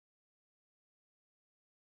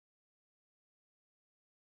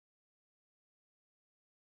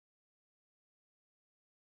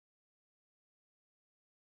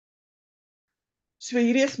So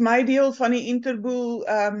hierdie is my deel van die Interbull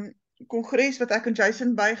kongres wat ek en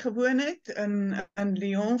Jason bygewoon het in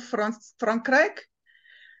Lyon, Frankryk.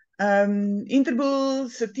 Interbull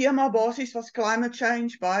se tema basies was climate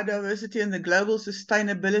change, biodiversity and the global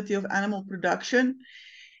sustainability of animal production.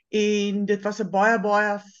 En dit was 'n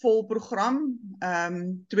baie vol program,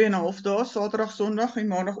 2,5 dae, Saterdag, Sondag en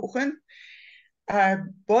Maandagoggend.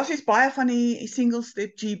 Basies baie van die single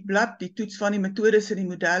step G-blad, die toets van die metodes en die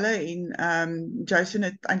modelle, en Jason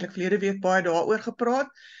het eintlik verlede week baie daaroor gepraat.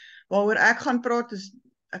 Waaroor ek gaan praat is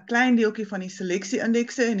 'n klein deeltjie van die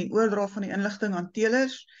seleksie-indekse en die oordra van die inligting aan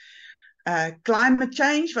teelers. Climate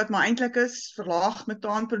change, wat maar eintlik is verlaag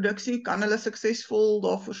metaanproduksie, kan hulle suksesvol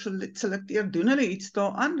daarvoor selekteer, doen hulle iets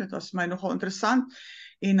daaraan? Dit was my nogal interessant.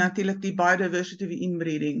 En natuurlik die biodiversity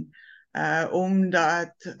inbreeding.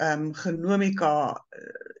 Omdat genomika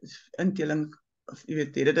inteling, of jy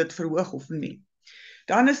weet, het dit verhoog of nie.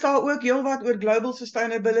 Dan is daar ook heel wat oor global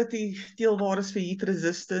sustainability, teelwaardes vir heat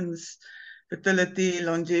resistance, fertility,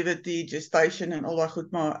 longevity, gestation en al daai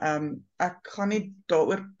goed, maar ek gaan nie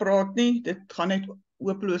daaroor praat nie, dit gaan net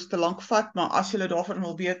hopeloos te lank vat, maar as julle daarvan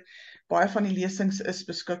wil weet, baie van die lesings is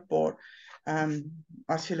beskikbaar,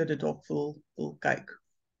 as julle dit op wil kyk.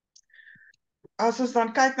 As ons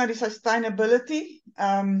dan kyk na die sustainability,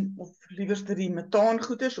 of liewerste die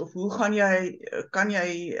metaangoeders, of hoe kan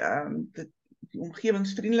jy die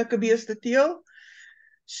omgewingsvriendelike beeste teel?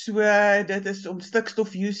 So dit is om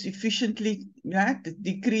stikstof use efficiently,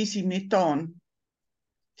 decrease die metaan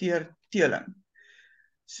deur teeling.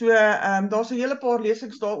 So daar's 'n hele paar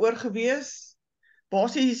lesings daaroor gewees.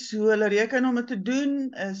 Basies hoe hulle reken om dit te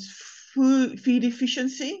doen is feed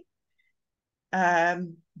efficiency,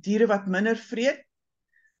 diere wat minder vreet,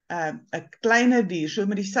 'n kleiner dier, so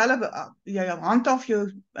met dieselfde, jy handhaaf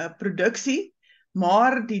jou produksie,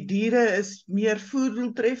 maar die diere is meer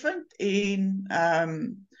voerdoeltreffend en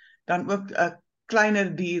dan ook 'n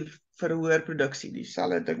kleiner dier vir 'n hoër produksie,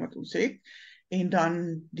 dieselfde ding wat ons het, en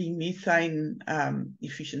dan die methane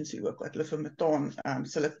efficiency ook, wat hulle vir metaan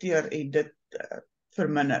selekteer en dit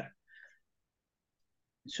verminder.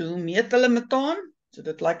 So hoe meet hulle metaan? So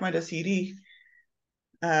dit lyk my dis hierdie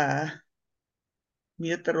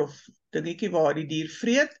meter of dingetjie waar die dier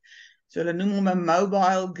vreet. So hulle noem hom 'n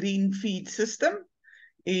mobile green feed system,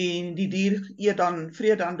 en die dier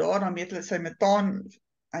vreet dan daar, dan meet hulle sy metaan,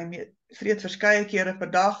 hy vreet verskeie kere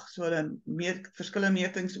per dag, so hulle meet verskillende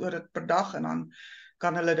metings oor dit per dag, en dan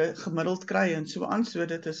kan hulle dit gemiddeld kry en so aan, so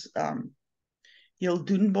dit is heel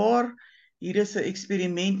doenbaar. Hier is 'n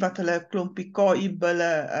eksperiment wat hulle 'n klompie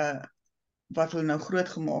KI-bulle, wat hulle nou groot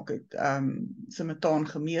gemaak het, sy metaan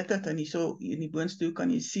gemeet het, en hierso in die boonste hoek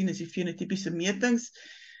kan jy sien, is die fenotipiese metings.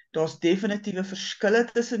 Daar's definitiewe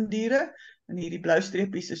verskille tussen diere, en hierdie blou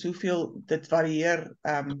streepies is hoeveel dit varieer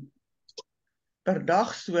per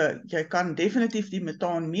dag, so jy kan definitief die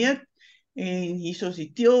metaan meet, en hierso is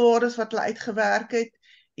die teelwaardes wat hulle uitgewerk het,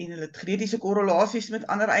 en hulle het genetiese korrelasies met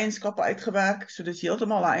ander eienskappe uitgewerk, so dis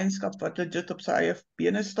heeltemal 'n eienskap wat legit op sy eie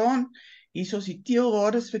bene staan. Hierso is die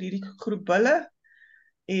teelwaardes vir hierdie groep bulle,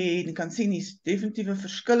 en jy kan sien hier's definitiewe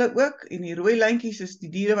verskille ook, en die rooi lyntjies is die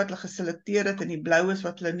diere wat hulle geselekteer het, en die blou is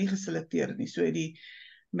wat hulle nie geselekteer het nie. So die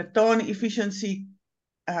metaan efficiency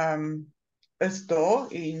is daar,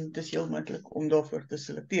 en dit is heel moontlik om daarvoor te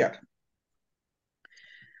selekteer.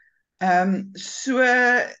 So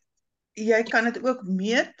jy kan dit ook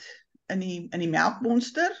meet in die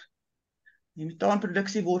melkmonster. Die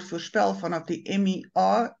metaanproduksie word voorspel vanaf die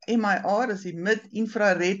MIR, dis die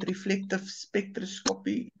mid-infrared reflective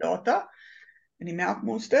spectroscopy data in die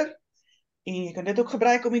melkmonster, en jy kan dit ook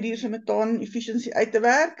gebruik om die dier se metaan efficiency uit te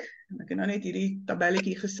werk. Ek het nou net hierdie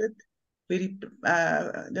tabelletjie gesit, hierdie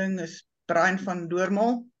ding is Brian van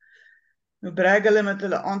Doormal. Nou brag hulle met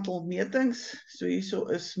hulle aantal metings, so hierso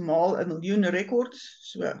is maal 1 miljoen rekords,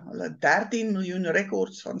 so hulle 13 miljoen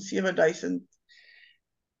rekords van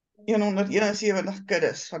 7.171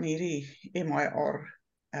 kuddes van hierdie MIR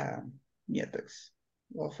metings,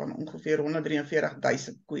 waarvan ongeveer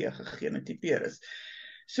 143.000 koeie gegenotipeer is.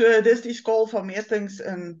 So dis die skaal van metings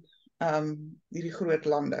in hierdie groot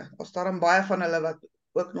lande. Ons daarom baie van hulle wat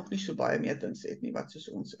ook nog nie so baie metings het nie, wat soos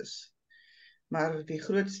ons is. Maar die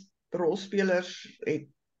groot rolspelers het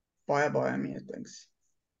baie metings.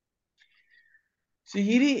 So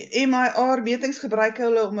hierdie MIR metings gebruik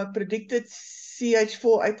hulle om 'n predicted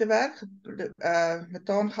CH4 uit te werk,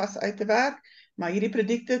 metaangas uit te werk, maar hierdie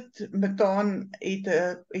predicted metaan het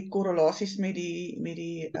korrelasies met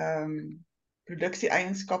die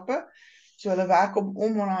produksie-eienskappe. So hulle werk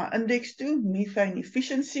om na 'n indeks toe, methane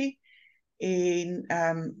efficiency, en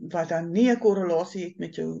wat dan nie 'n korrelasie het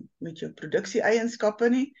met jou produksie-eienskappe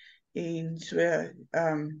nie, en so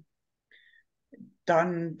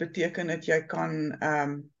dan beteken dit jy kan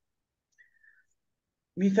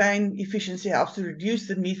methane efficiency helps to reduce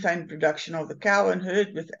the methane production of the cow and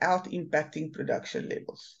herd without impacting production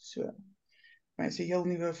levels. So, my se heel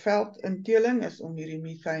nuwe veldindeling is om hierdie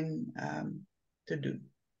methane te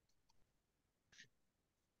doen.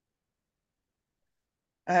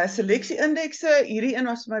 Seleksie-indekse, hierdie een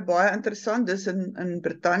was my baie interessant, dis in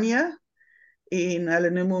Brittanje, en hulle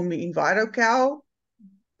noem hom die EnviroCow,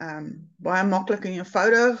 baie maklik en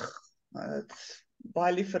eenvoudig,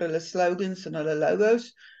 baie lief vir hulle slogans en hulle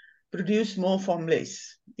logos, produce more from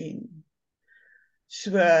less, en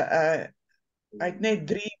so, hy het net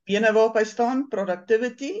 3 bene waarop hy staan,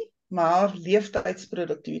 productivity, maar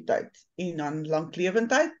leeftydsproductiviteit, en dan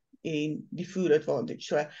langlewendheid, en die food advantage,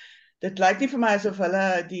 so, dit lyk nie vir my asof hulle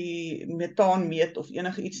die metaan meet of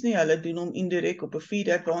enige iets nie, hulle doen hom indirek op 'n feed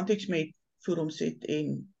advantage met voeromset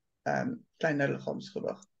en kleiner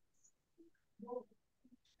liggaamsgewig.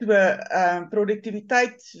 So,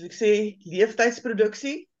 produktiwiteit, soos ek sê,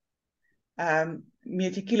 leeftyjdsproduksie,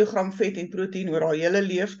 meet jy kilogram vet en proteïen oor haar hele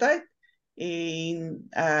leeftyd, en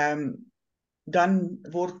dan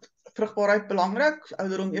word vrugbaarheid belangrik,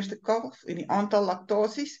 ouderdom eerste kalf, en die aantal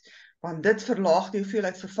laktasies, want dit verlaag die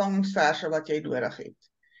hoeveelheid vervangingsverse wat jy nodig het.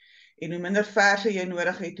 En hoe minder verse jy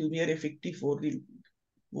nodig het, hoe meer effektief word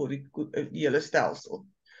die hele stelsel.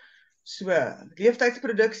 So,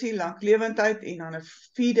 leeftyjdsproduksie, langlewendheid en dan 'n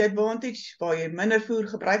feed advantage, waar jy minder voer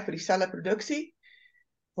gebruik vir dieselfde produksie,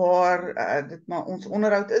 waar dit maar ons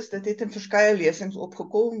onderhoud is, dit het in verskeie lesings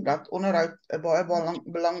opgekom, dat onderhoud 'n baie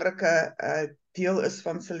belangrike deel is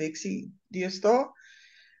van seleksie deesdae.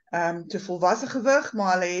 So volwasse gewig,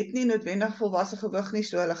 maar hulle het nie noodwendig volwasse gewig nie,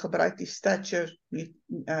 so hulle gebruik die stature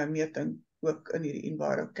meting ook in hierdie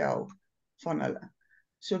EnviroCow van hulle.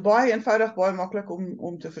 So baie eenvoudig, baie maklik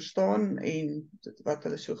om te verstaan en wat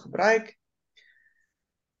hulle so gebruik.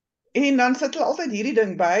 En dan sit hulle altyd hierdie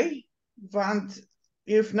ding by, want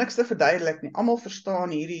jy hoef niks te verduidelik nie. Almal verstaan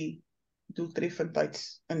hierdie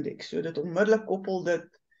doeltreffendheidsindeks. So dit onmiddellik koppel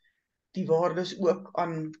dit die waardes ook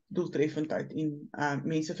aan doeltreffendheid en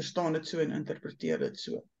mense verstaan dit so en interpreteer dit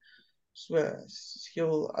so. So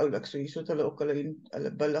heel oulik. So hier het hulle ook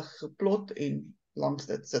hulle bulle geplot en langs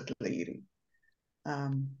dit sit hulle hierdie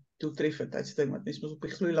doeltreffendheidsding wat mens mos op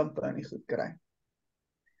die gloeilampe in die goed kry.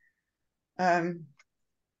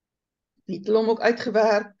 Het hulle hom ook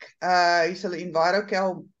uitgewerk, hier is hulle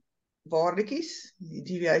EnviroCow waardetjies, die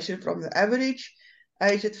deviation from the average,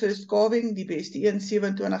 age at first calving, die beste een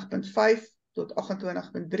 27.5 tot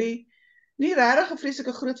 28.3, nie regtig 'n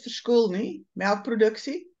vreeslike groot verskil nie,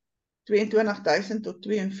 melkproduksie 22.000 tot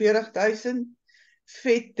 42.000,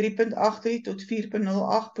 vet 3.83 tot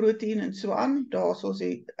 4.08, proteïen en so aan, daar is ons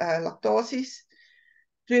laktasies,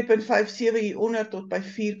 2.57 hieronder tot by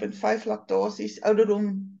 4.5 laktasies,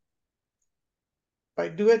 ouderdom by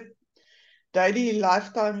dood, daily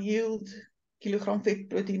lifetime yield, kilogram vet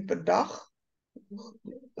proteïen per dag,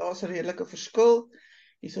 daar is 'n redelike verskil,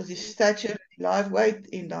 hier is die stature, die live weight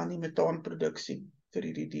en dan die metaanproduksie vir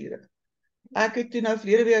hierdie diere. Ek het toe nou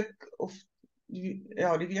verlede week, of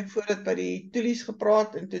die week voor dit by die toelies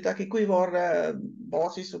gepraat, en toe het ek die koeiwaarde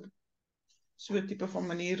basies op so 'n tipe van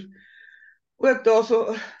manier ook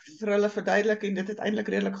daarso vir hulle verduidelik, en dit het eintlik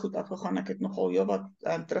redelik goed afgegaan. Ek het nogal heelwat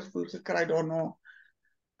terugvoer gekry daarna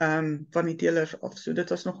van die teelers af, so dit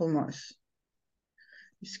was nogal nice.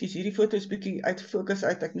 Ekskuus, hierdie foto is bietjie uit fokus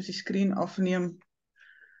uit, ek moes die skerm afneem,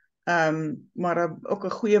 maar ook 'n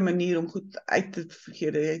goeie manier om goed uit te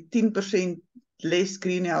vergeet, 10% less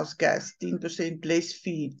greenhouse gas, 10% less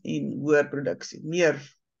feed en hoër produksie,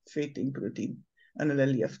 meer vet en proteïen in hulle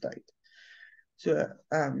leeftyd. So,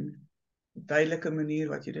 duidelike manier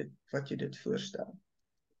wat jy dit voorstel.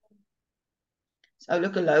 Dis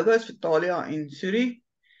oulike logos vir Thalia en Suri,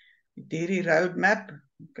 die Dairy Roadmap,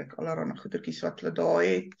 kyk allerhande goedertjies wat hulle daar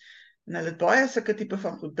het, en hulle het baie sulke tipe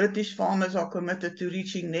van goed. British farmers are committed to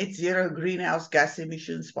reaching net zero greenhouse gas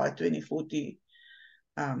emissions by 2040,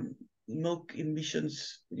 milk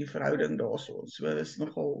emissions, die verhouding daarso, so is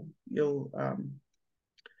nogal heel,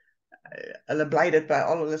 hulle bly dit by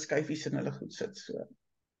al hulle skyfies in hulle goed sit, so.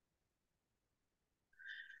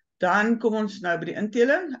 Dan kom ons nou by die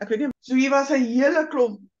inteling, ek weet nie, so hier was 'n hele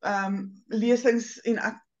klomp lesings, en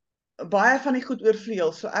baie van die goed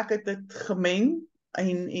oorvleuel, so ek het dit gemeng,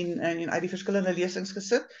 en uit die verskillende lesings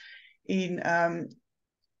gesit, en,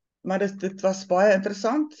 maar dit was baie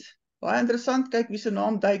interessant, kyk wie se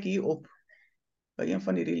naam duik hier op, by een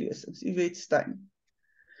van hierdie lesings, Yvette Stein,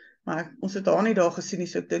 maar ons het haar nie daar gesien nie,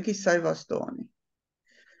 so ek dink nie sy was daar nie.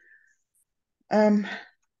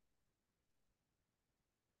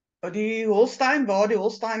 die Holstein, waar die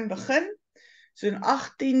Holstein begin, so in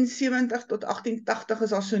 1870 tot 1880 is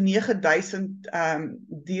daar so 9000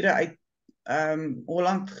 diere uit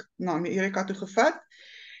Holland na Amerika toe gevat,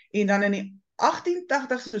 en dan in die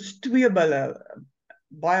 1880s is 2 bulle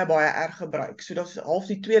baie erg gebruik, so dat is half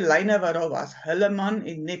die 2 lyne wat daar was, Helena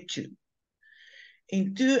en Neptune.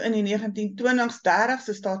 En toe in die 1920s, 30s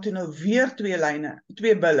is daar toe nou weer 2 lyne,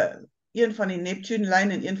 2 bulle, een van die Neptune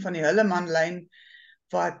lyn en een van die Helena lyn,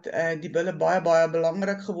 wat die bulle baie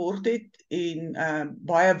belangrik geword het en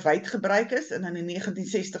baie wyd gebruik is, en in die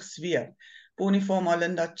 1960s weer, Pony Farm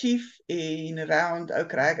Linda Chief en Round Oak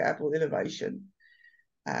Crag Apple Elevation,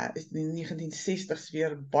 is in die 1960s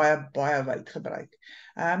weer baie wyd gebruik.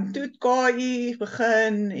 Toe het KI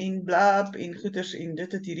begin en blab en goeders, en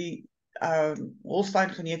dit het hierdie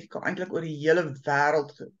Holstein genetika eintlik oor die hele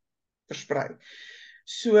wêreld versprei.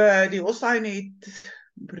 So die Holstein het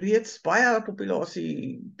reeds baie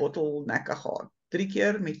populasie bottlenecke gehad. 3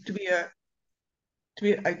 keer met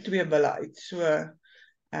 2 bulle uit. So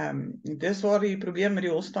dis waar die probleem met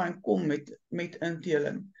die Holstein kom met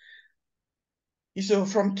inteling. Hierso,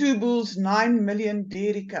 from 2 bulls, 9 million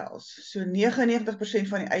dairy cows. So 99%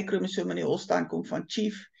 van die Y-kromosoom in die Holstein kom van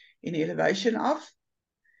Chief en Elevation af.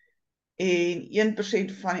 En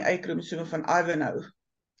 1% van die Y-kromosoom van Ivanhoe,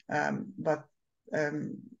 wat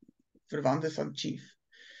verwant is aan Chief.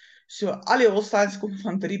 So al die Holsteins kom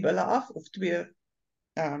van 3 bulle af, of 2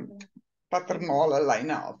 paternale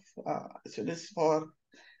lyne af. So dis waar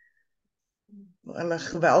hulle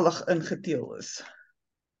geweldig ingeteel is.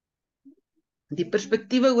 Die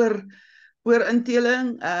perspektiewe oor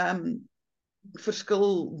inteling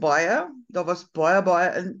verskil baie. Daar was baie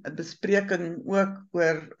in bespreking ook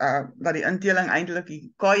oor dat die inteling eintlik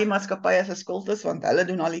die KI-maatskappye se skuld is, want hulle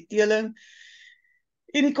doen al die teeling.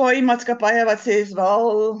 En die KI-maatskappye wat sê is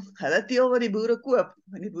wel, hulle teel wat die boere koop,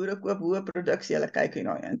 en die boere koop hoë produksie, hulle kyk hier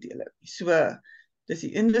na die inteling. So, dis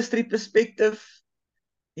die industry perspective.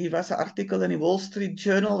 Hier was 'n artikel in die Wall Street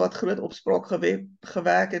Journal wat groot opspraak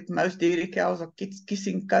gewerk het, most dairy cows are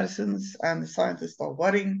kissing cousins and the scientists are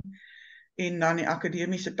worrying, en dan die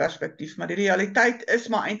akademiese perspektief, maar die realiteit is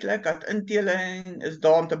maar eintlik dat inteling is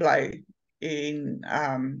daar om te bly, en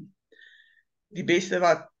die beste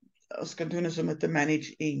wat ons kan doen is om dit te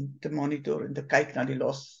manage en te monitor en te kyk na die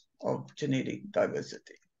loss of genetic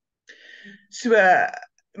diversity. So,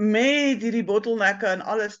 met hierdie bottlenecke en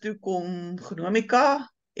alles toe kom genomika,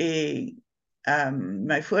 en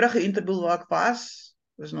my vorige Interbull waar ek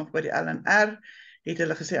was nog by die LNR, het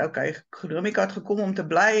hulle gesê, okay, genomika het gekom om te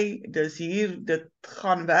bly, dis hier, dit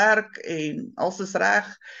gaan werk, en alles is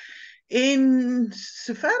reg, en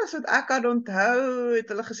sover as wat ek kan onthou, het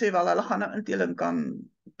hulle gesê, wel, hulle gaan nou inteling kan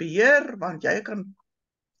beheer, want jy kan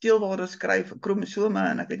teelwaarde skryf, kromosome,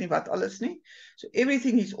 en ek weet nie wat alles nie, so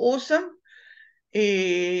everything is awesome,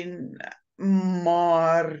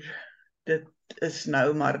 maar dit is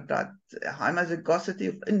nou maar dat homozygosity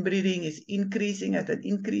of inbreeding is increasing at an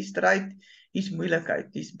increased rate, hier's moeilikheid,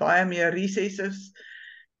 hier's baie meer recessives,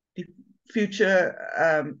 die future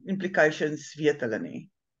implications weet hulle nie,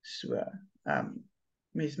 so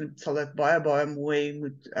mens sal dit baie mooi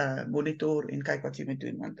moet monitor en kyk wat jy moet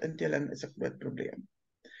doen, want inteling is 'n groot probleem.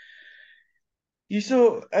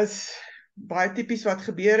 Hierso is baie tipies wat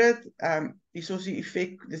gebeur het, hierso is die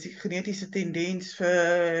effek, dis die genetiese tendens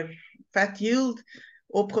vir fat yield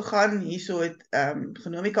opgegaan, hierso het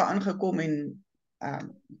genomika aangekom en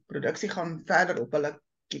produksie gaan verder op, hulle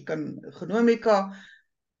genomika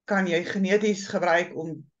kan jy geneties gebruik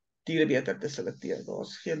om diere beter te selekteer, daar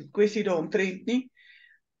is geen kwessie daaromtrent nie,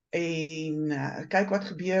 en kyk wat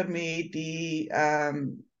gebeur met die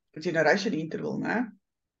generation interval, né?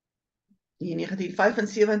 In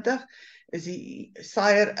 1975 is die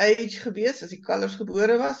sire age gewees, as die kalvers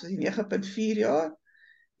gebore was die 9.4 jaar,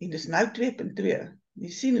 en dis nou 2.2. Jy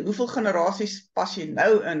sien hoeveel generasies pas jy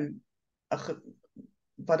nou in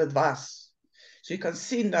wat dit was. So jy kan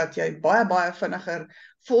sien dat jy baie vinniger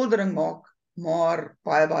vordering maak, maar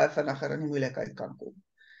baie vinniger in die moeilikheid kan kom.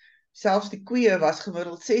 Selfs die koeie was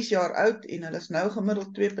gemiddeld 6 jaar oud, en hulle is nou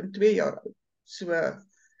gemiddeld 2.2 jaar oud. So,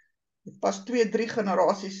 dit pas 2-3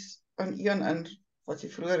 generasies in een in, wat jy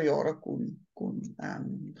vroeër jare kon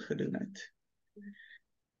gedoen het.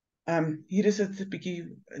 Hier is dit 'n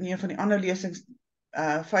bietjie in een van die ander lesings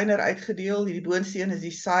fyner uitgedeel. Hierdie boonsteen is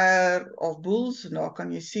die sire of bulls, en daar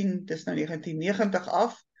kan jy sien, dit is nou 1990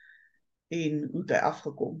 af, en hoe het hy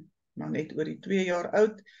afgekom, maar net oor die 2 jaar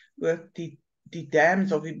oud, ook die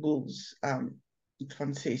dams of die bulls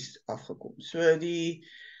van 6 afgekom. So die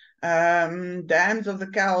Dams of the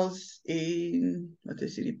Cows en wat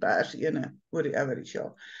is die pers ene oor die average,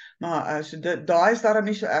 ja. Maar so daai is daarom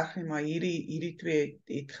nie so erg nie, maar hierdie twee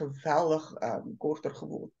het geweldig korter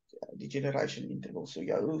geword, die generation interval. So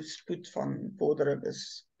jou spoed van vordering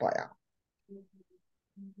is baie.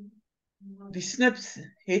 Die SNPs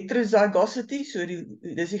heterozygosity, so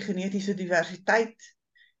dis die genetiese diversiteit.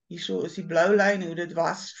 Hierso is die blou lyn hoe dit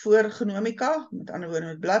was voor genomika, met ander woorde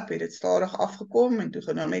met blip het dit stadig afgekom en toe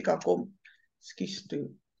genomika kom, skuis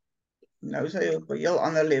toe. Nou is hy op 'n heel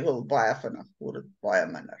ander level baie vinnig, word dit baie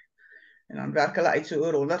minder. En dan werk hulle uit so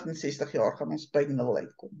oor 160 jaar gaan ons by 0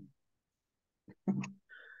 uitkom.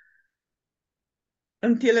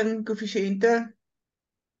 Inteling koëffisiënte.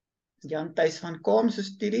 Jan Thys van Kaam se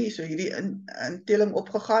studie, so hierdie inteling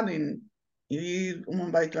opgegaan en hier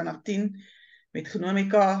om by 2010 met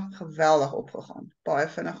genomika geweldig opgegaan, baie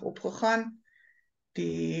vinnig opgegaan.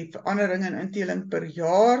 Die verandering in inteling per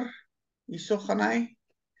jaar, hierso gaan hy,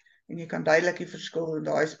 en jy kan duidelik die verskil en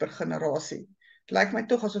daai is per generasie. Het lyk my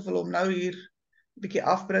tog asof hulle hom nou hier 'n bietjie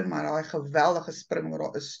afbring, maar daai geweldige spring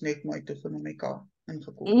waar is net mooi toe genomika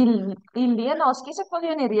ingekom. Helena, skus ek val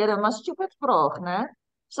jou in die rede, maar stupid vraag, né?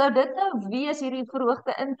 Sou dit nou wees hierdie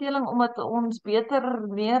verhoogde inteling omdat ons beter,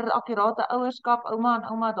 meer akkurate ouerskap, ouma en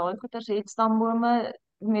ouma daai goeters het stambome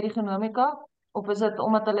met die genomika? Of is dit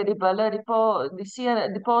omdat hulle die bulle, die pa, die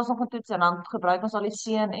seun, die pa is nog getoets en dan gebruik ons al die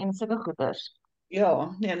seun en sulke goeters?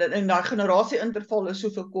 Ja, nee, en daai generasie-interval is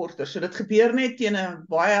soveel korter, so dit gebeur net teen 'n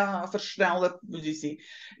baie versnelde posisie.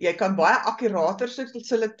 Jy kan baie akkurater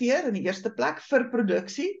selekteer in die eerste plek vir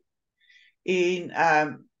produksie, en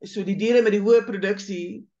so die diere met die hoë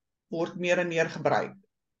produksie word meer en meer gebruik,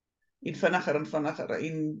 en vinniger,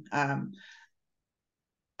 en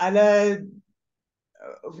hulle,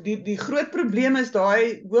 die groot probleem is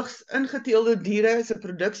daai hoogs ingeteelde diere se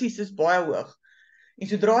produksies is baie hoog. En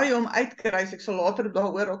sodra jy hom uitkry, ek sal later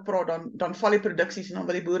daaroor ook praat, dan val die produksies en dan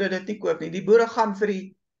wil die boere dit nie koop nie. Die boere gaan vir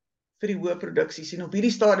die hoë produksies en op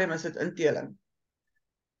hierdie stadium is dit inteling.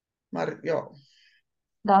 Maar ja.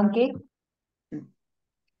 Dankie.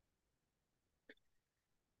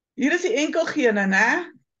 Hier is die enkelgene,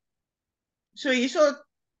 né? So hierso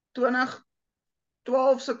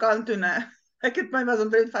 2012 se kant toe, né? Ek het my was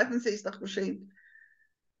omtrent 65%.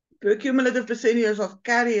 Per cumulative percentage of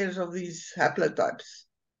carriers of these haplotypes.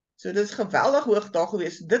 So dit is geweldig hoog daar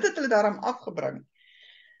gewees. Dit het hulle daarom afgebring.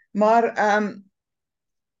 Maar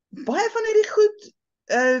baie van hierdie goed,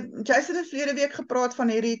 Jason het verlede week gepraat van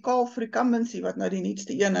hierdie calf recumbency, wat nou die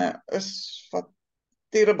nuutste ene is, wat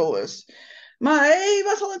terrible is. Maar hy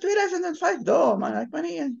was al in 2005 daar, maar ek weet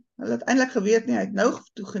nie, hulle het eintlik geweet nie, hy het nou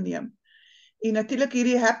toegeneem. En natuurlik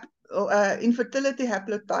hierdie infertility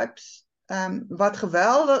haplotypes, wat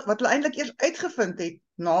hulle eintlik eers uitgevind het,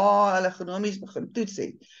 na hulle genomies begin toets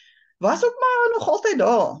het, was ook maar nog altyd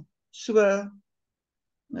daar. So,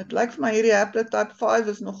 het lyk vir my hierdie haplotype 5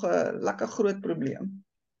 is nog 'n lekker groot probleem.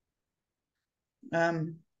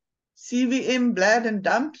 CVM, blad en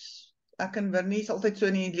dumps, ek en Vernies altyd so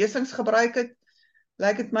in die lesings gebruik het,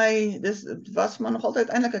 lyk het my, dit was maar nog altyd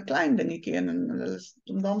eintlik 'n klein dingetjie, en hulle is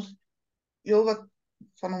soms heel wat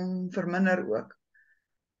van hom verminder ook.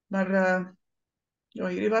 Maar ja,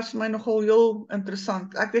 hierdie was vir my nogal heel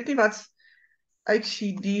interessant. Ek weet nie wat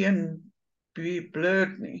HCD en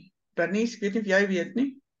blurred nie. Bernice, ek weet nie of jy weet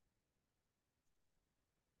nie.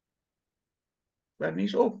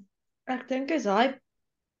 Bernice op. Ek dink is hy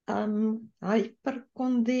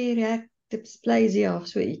hyperchondriac of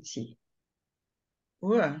so ietsie.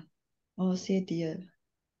 O, ACD.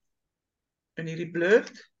 en hierdie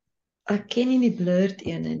blurred? Ek ken nie die blurred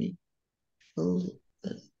ene nie.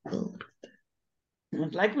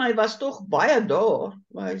 Het lyk my was tog baie daar,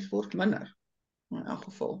 maar hy word minder, in elk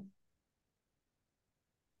geval.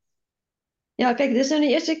 Ja, kyk, dis nou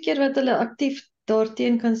die eerste keer wat hulle aktief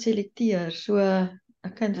daarteen kan selekteer, so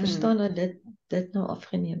ek kan verstaan dat dit nou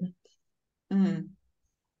afgeneem het.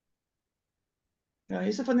 Ja,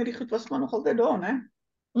 hierse van hierdie goed was maar nog altyd daar, né?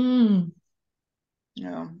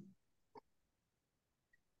 Ja.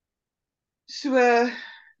 So,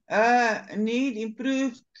 need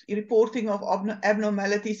improved reporting of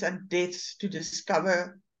abnormalities and deaths to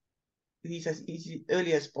discover these as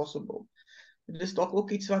early as possible. Dit is dalk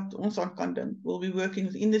ook iets wat ons aan kan dink. We'll be working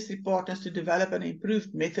with industry partners to develop an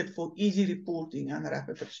improved method for easy reporting and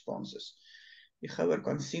rapid responses. Die gouer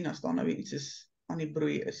kan sien as daar nou iets is aan die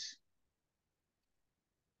broei is.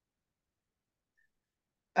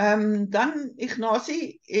 Dan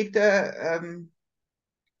Ignasie het 'n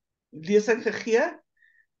lesing gegee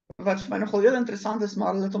wat vir my nogal heel interessant is,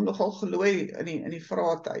 maar hulle het hom nogal gelooi in die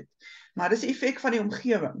vraatyd. Maar dis die effek van die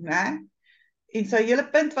omgewing, né? En sy hele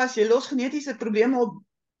punt was, jy los genetiese probleme op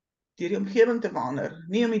deur die omgewing te verander,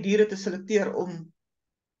 nie om die diere te selekteer om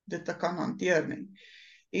dit te kan hanteer nie.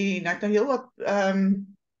 En ek het nou heel wat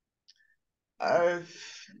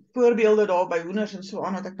voorbeelde daar by hoenders en so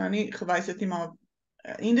aan, wat ek nou nie gewys het nie, maar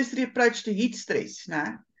industry approach to heat stress,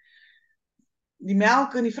 né? Die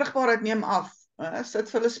melk en die vrugbaarheid neem af, sit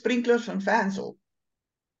vir hulle sprinklers en fans op.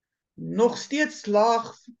 Nog steeds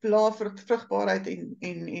laag vrugbaarheid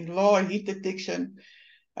en laag heat detection.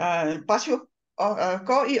 Pas jy op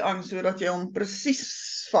KI aan, sodat jy hom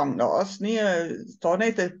presies vang. Daar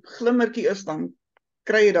net 'n glimmertjie is, dan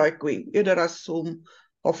kry jy daai koei, eerder as om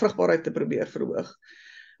haar vrugbaarheid te probeer verhoog.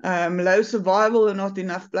 Low survival and not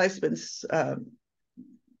enough placements.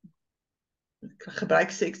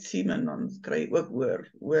 Gebruik semen, dan kry jy ook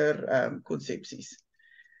hoër konsepsies.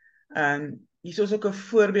 Hier is ook 'n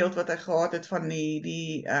voorbeeld wat hy gehad het van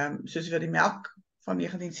soos wat die melk van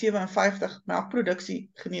 1957 melkproduksie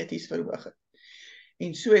geneties verhoog het.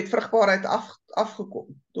 En so het vrugbaarheid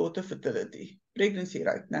afgekom, daughter fertility, pregnancy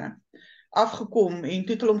rate, né? Afgekom en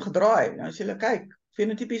toe het hulle hom gedraai. Nou as jy kyk,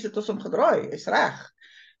 fenotipies het ons hom gedraai, is reg.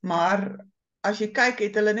 Maar as jy kyk,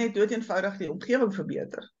 het hulle net doeteenvoudig die omgewing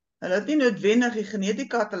verbeter. Hulle het nie noodwendig die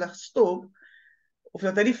genetika het hulle gestop, of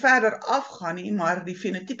dat hy nie verder afgaan nie, maar die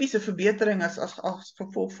fenotipiese verbetering is as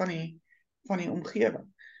gevolg van die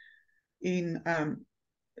omgewing. En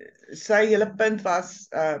sy hele punt was,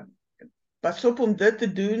 pas op om dit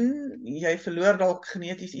te doen, jy verloor dalk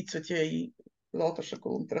geneties iets wat jy later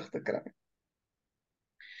sukkel om terug te kry.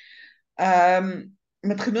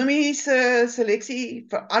 Met genomiese seleksie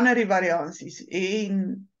verander die variansies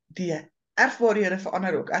en die erfbaarhede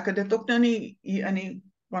verander ook. Ek het dit ook nou nie hier in die,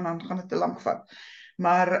 want dan gaan dit te lank vat.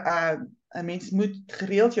 Maar 'n mens moet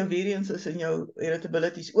gereeld jou variances en jou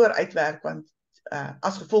heritabilities uitwerk, want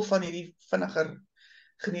as gevolg van hierdie vinniger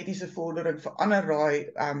genetiese vordering verander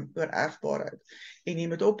daai oor erfbaarheid. En jy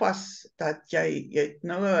moet oppas dat jy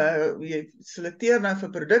selekteer nou vir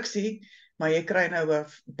produksie, maar jy kry nou 'n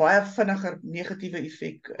baie vinniger negatiewe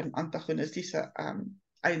effek in antagonistiese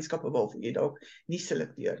eienskappe waarvoor jy dalk nie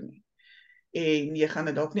selekteer nie. En jy gaan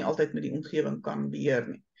dit dalk nie altyd met die omgewing kan beheer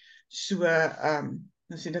nie. So,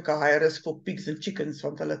 dan sien ek 'n higher risk vir pigs and chickens,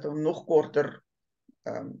 want hulle het 'n nog korter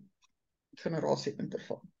generasie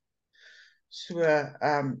interval. So,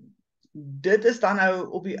 dit is dan nou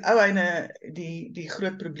op die ou einde die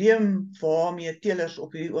groot probleem waarmee teelers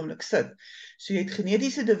op hierdie oomblik sit. So jy het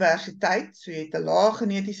genetiese diversiteit, so jy het 'n lae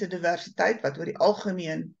genetiese diversiteit wat oor die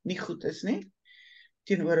algemeen nie goed is nie.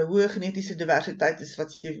 Teenoor 'n hoë genetiese diversiteit is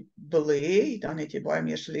wat jy wil hê, dan het jy baie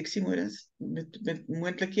meer seleksiemodes met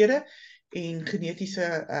moontlikhede en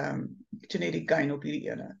genetiese genetic gain op hierdie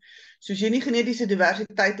ene. So as jy nie genetiese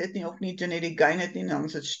diversiteit het nie of nie genetic gain het nie, dan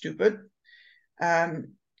is dit stupid.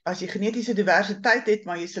 As jy genetiese diversiteit het,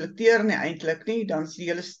 maar jy selekteer nie eintlik nie, dan is die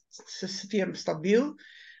hele stelsel stabiel,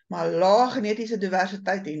 maar lae genetiese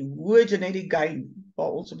diversiteit en hoë genetic gain,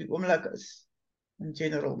 waar ons op die oomblik is, in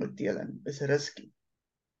general met teeling, is risky.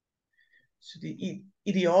 So die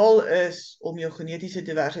ideaal is om jou genetiese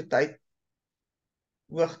diversiteit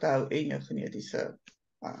hoog te hou en jou genetiese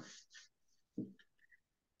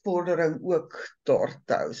vordering ook daar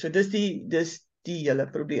te hou. So dis die hele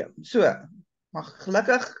probleem. So, maar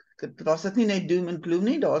gelukkig was dit nie net doom en gloom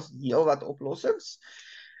nie, daar is heel wat oplossings.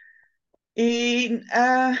 En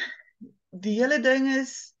die hele ding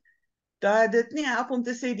is dat dit nie help om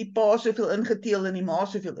te sê die pa soveel ingeteel en die ma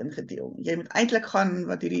soveel ingeteel. Jy moet eintlik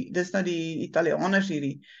gaan, dis nou die Italianers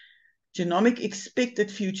hierdie, genomic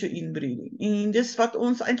expected future inbreeding. En dis wat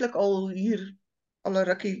ons eintlik al hier al 'n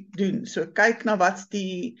rukkie doen. So kyk na wat's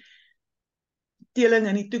die teeling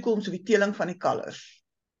in die toekoms of die teeling van die kalvers.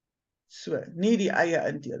 So, nie die eie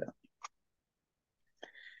inteling.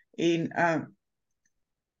 En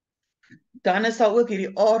dan is daar ook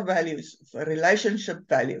hierdie R-values, relationship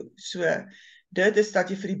value. So, dit is dat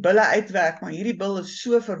jy vir die bulle uitwerk, maar hierdie bil is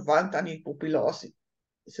so verwant aan die populasie.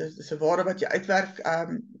 Dis 'n waarde wat jy uitwerk,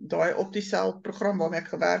 daai OptiCell program waarmee ek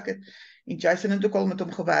gewerk het, en Jason het ook al met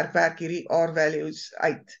hom gewerk, werk hierdie R-values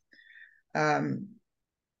uit.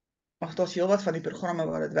 Maar daar's heel wat van die programme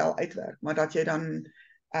waar dit wel uitwerk, maar dat jy dan,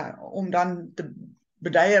 om dan te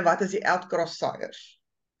beduie wat is die outcross sires.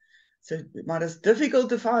 So, maar dit is difficult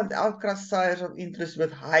to find outcross sires of interest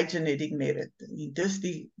with high genetic merit. Dis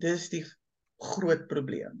die groot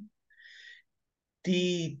probleem.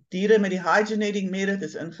 Die diere met die high genetic merit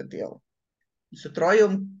is ingedeel. Sodra jy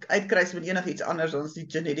hom uitkruis met enigiets anders, dan is die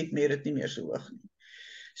genetic merit nie meer so hoog nie.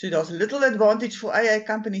 So daar's little advantage for AI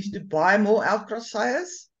companies to buy more outcross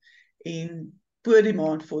sires en poor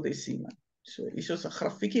demand for their semen. So hier is 'n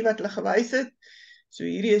grafiekie wat hulle gewys het. So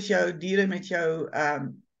hierdie is jou diere met jou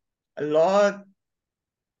lae,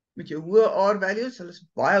 met jou hoë R-values, hulle is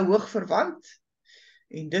baie hoog verwant,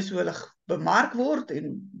 en dis hoe hulle bemark word,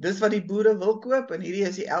 en dis wat die boere wil koop, en hierdie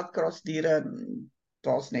is die outcross diere, en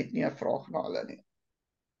daar's net nie 'n vraag na hulle nie.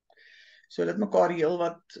 So hulle het mekaar heel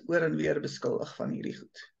wat oor en weer beskuldig van hierdie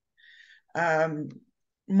goed.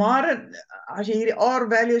 Maar as jy hierdie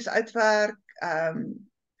R-values uitwerk,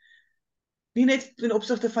 nie net ten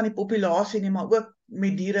opsigte van die populasie nie, maar ook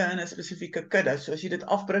met diere in 'n spesifieke kudde. So as jy dit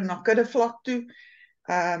afbring na kudde vlak toe,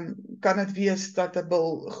 kan dit wees dat 'n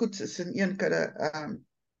bul goed is in een kudde,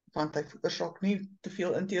 want hy veroorsaak nie te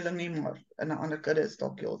veel inteling nie, maar in 'n ander kudde is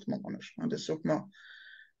dalk heeltemal anders. Maar dis ook maar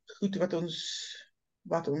goed wat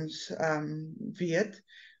ons weet.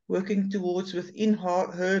 Working towards within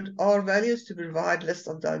herd R-values to provide list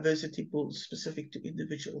of diversity pools specific to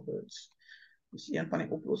individual herds. Dis een van die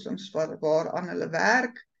oplossings waaraan hulle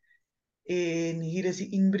werk. En hier is die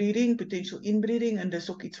inbreeding, potential inbreeding, en dis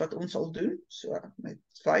ook iets wat ons sal doen. So met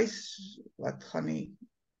wys, wat gaan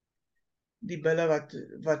die bulle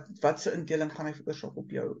wat se inteling gaan hy veroorsaak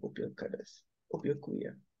op jou kuddes, op jou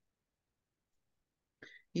koeie.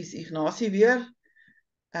 Hier is Ignasie weer.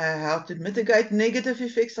 How to mitigate negative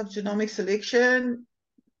effects of genomic selection.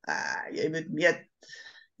 Jy moet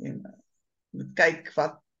kyk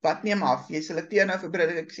wat neem af. Jy selekteer nou vir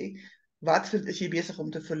produksie. Wat is jy besig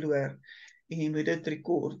om te verloor? En jy moet dit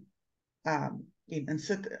rekord en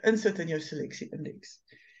insit in jou seleksie-indeks.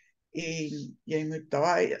 En jy moet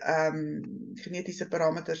daai genetiese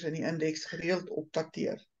parameters in die indeks gereeld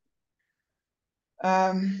opdateer.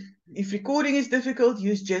 If recording is difficult,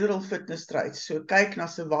 use general fitness traits. So kyk na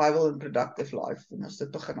survival and productive life. En as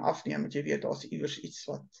dit begin afneem, moet jy weet, daar is iewers iets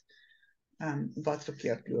wat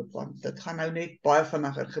verkeerd loop, want dit gaan nou net baie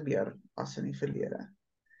vinniger gebeur as in die verlede.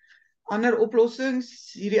 Ander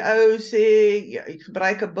oplossings, hierdie ou sê, jy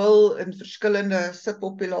gebruik 'n bul in verskillende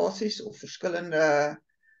subpopulasies of verskillende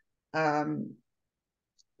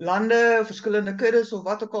lande, verskillende kuddes of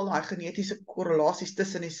wat ook al, daai genetiese korrelasies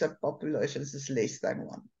tussen die subpopulations is less than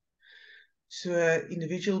 1. So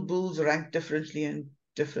individual bulls rank differently in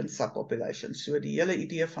different subpopulations. So die hele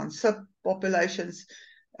idee van subpopulations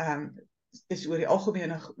is oor die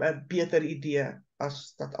algemeen 'n beter idee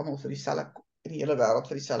as dat almal vir dieselfde in die hele wêreld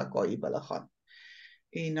vir dieselfde KI-bulle gaan.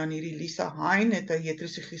 En dan hierdie Lisa Hein het 'n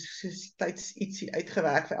heterosexualiteit ietsie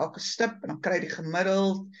uitgewerk vir elke stip, en dan kry jy die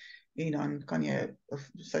gemiddeld, en dan kan jy, of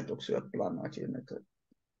sy het ook so 'n plan, wat jy met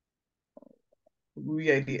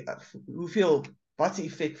wat is die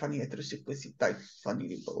effek van die heterosexualiteit van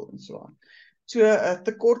hierdie bul en so aan. So,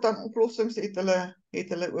 tekort aan oplossings het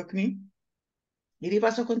hulle ook nie. Hierdie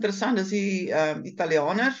was ook interessant, dis die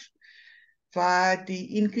Italianers, wat die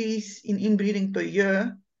increase in inbreeding per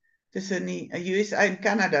year tussen die USA en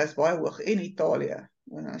Canada is baie hoog, en Italië.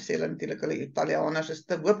 En dan sê hulle natuurlik, hulle Italianers is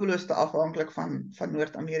te hopeloos te afhanklik van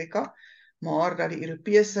Noord-Amerika, maar dat die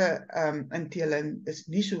Europese inteling is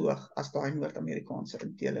nie so hoog as daai Noord-Amerikaanse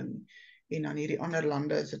inteling nie. En dan hierdie ander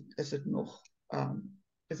lande is dit nog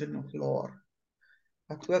laer.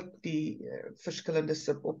 Wat ook die verskillende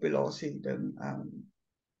subpopulasie ding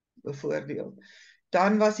bevoordeel.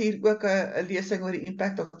 Dan was hier ook 'n lesing oor die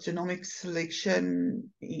impact of genomic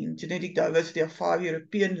selection in genetic diversity of 5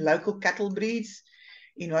 European local cattle breeds.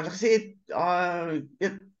 En wat hulle gesê het,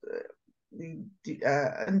 die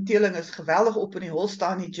inteling is geweldig op in die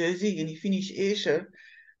Holstein, die Jersey en die Finnish Ayrshire,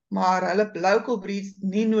 maar hulle local breeds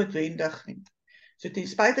nie noodwendig nie. So ten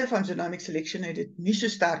spyte van genomic selection het dit nie so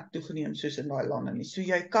sterk toegeneem soos in daai lande nie. So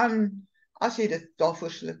jy kan, as jy dit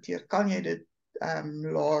daarvoor selekteer, kan jy dit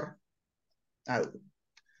laer hou.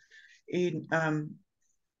 En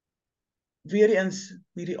weer eens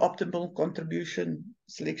hierdie optimal contribution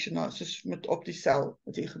selection, soos met OptiCell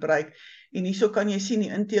wat jy gebruik. En hierso kan jy sien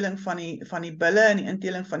die inteling van die bulle en die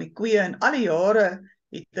inteling van die koeie, en al die jare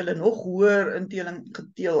het hulle nog hoër inteling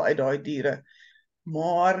geteel uit daai diere.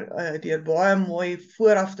 Maar deur baie mooi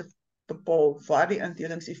vooraf te bepaal wat die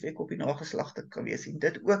intelingseffek op die nageslagte kan wees, en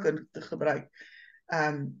dit ook in te gebruik,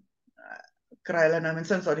 kry hulle nou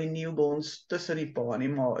minstens al die newborns tussen die pa en die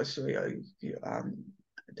ma is so,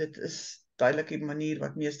 dit is duidelik die manier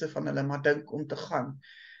wat meeste van hulle maar dink om te gaan,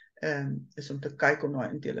 is om te kyk om daai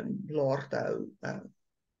inteling laer te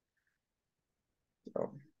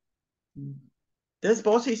hou. Dis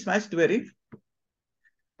basies my storie.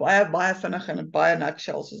 Baie vinnig en baie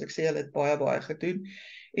nutshell, soos ek sê, hulle het baie gedoen.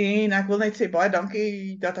 En ek wil net sê baie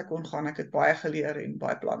dankie dat ek kon gaan. Ek het baie geleer en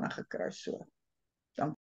baie planne gekry so.